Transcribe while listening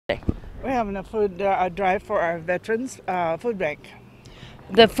We're having a food drive for our veterans food bank.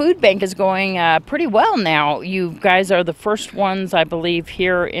 The food bank is going pretty well now. You guys are the first ones, I believe,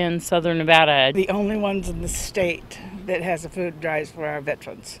 here in Southern Nevada. The only ones in the state that has a food drive for our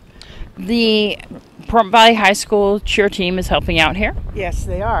veterans. The Pahrump Valley High School cheer team is helping out here. Yes,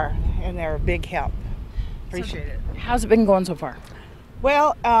 they are, and they're a big help. Appreciate it. How's it been going so far?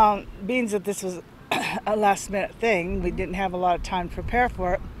 Well, being that this was a last-minute thing, we didn't have a lot of time to prepare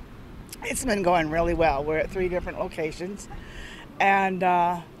for it. It's been going really well. We're at 3 different locations, and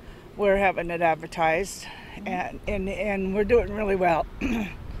we're having it advertised, and we're doing really well.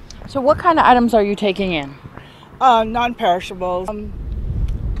 So what kind of items are you taking in? Non-perishables,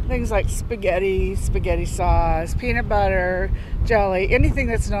 things like spaghetti sauce, peanut butter, jelly, anything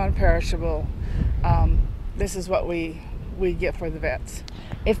that's non-perishable. This is what we get for the vets.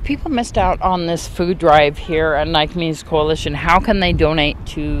 If people missed out on this food drive here at Nike Communities Coalition, how can they donate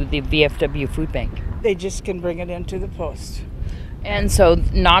to the VFW Food Bank? They just can bring it into the post. And so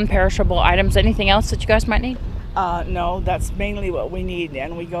non-perishable items, anything else that you guys might need? No, that's mainly what we need,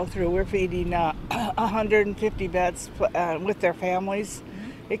 and we go through. We're feeding 150 vets with their families.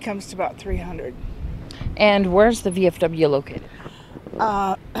 It comes to about 300. And where's the VFW located?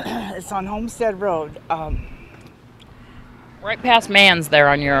 It's on Homestead Road. Right past Mann's there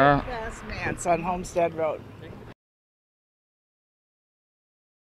on your... Past Mance on Homestead Road.